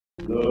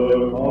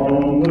Look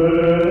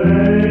homeward,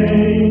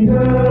 angel,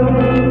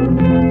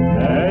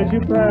 as you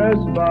pass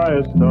by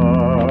a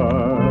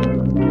star,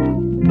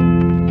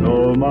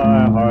 so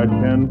my heart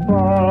can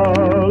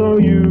follow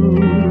you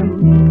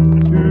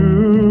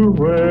to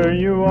where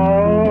you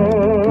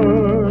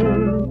are.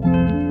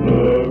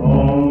 Look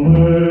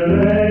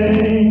homeward,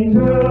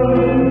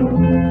 angel,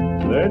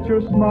 let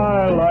your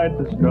smile light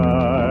the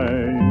sky,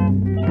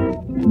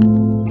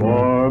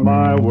 for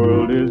my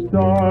world is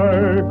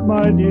dark,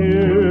 my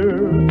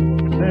dear,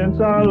 since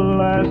our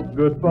last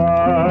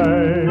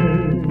goodbye.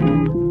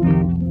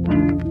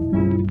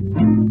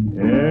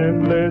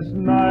 Endless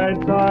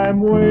nights I'm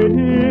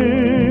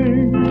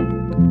waiting,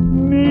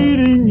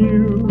 needing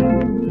you,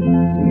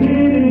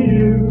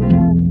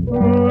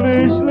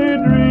 foolishly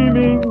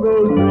dreaming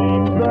those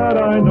dreams that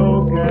I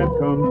know can't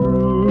come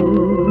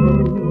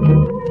true.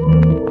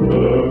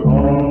 Look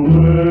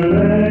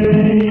homeward,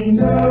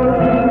 angel,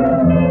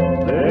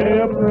 say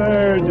a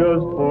prayer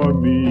just for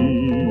me,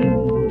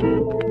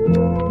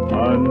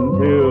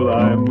 until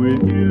I'm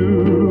with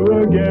you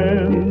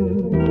again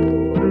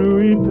through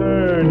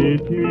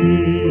eternity.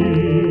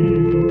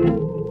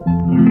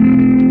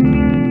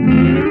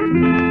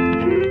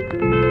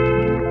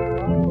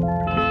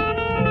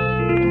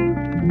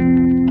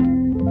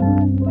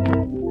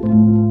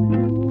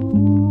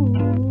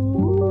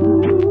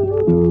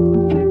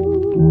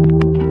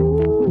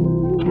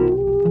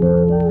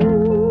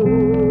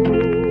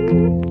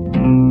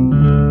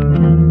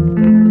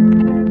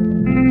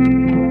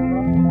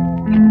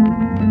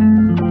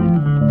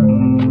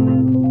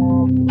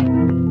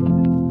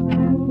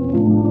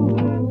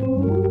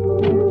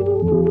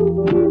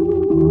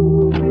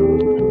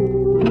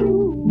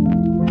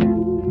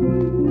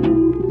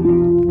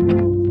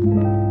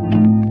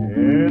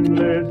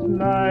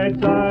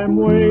 I'm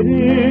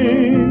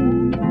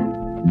waiting,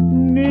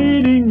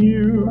 needing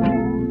you,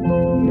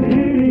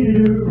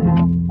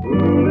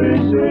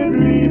 foolishly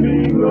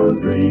dreaming those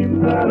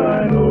dreams that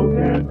I know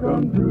can't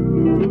come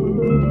true.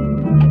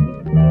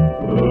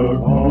 Look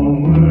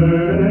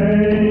homeward,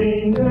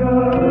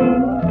 angel,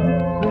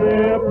 say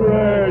a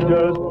prayer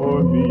just for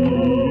me,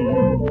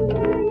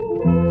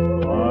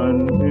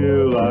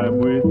 until I'm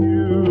with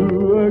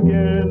you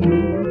again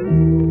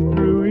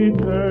through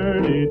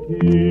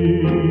eternity.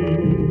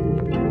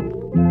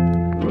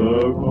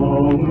 Look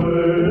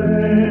homeward,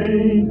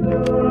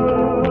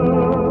 angel.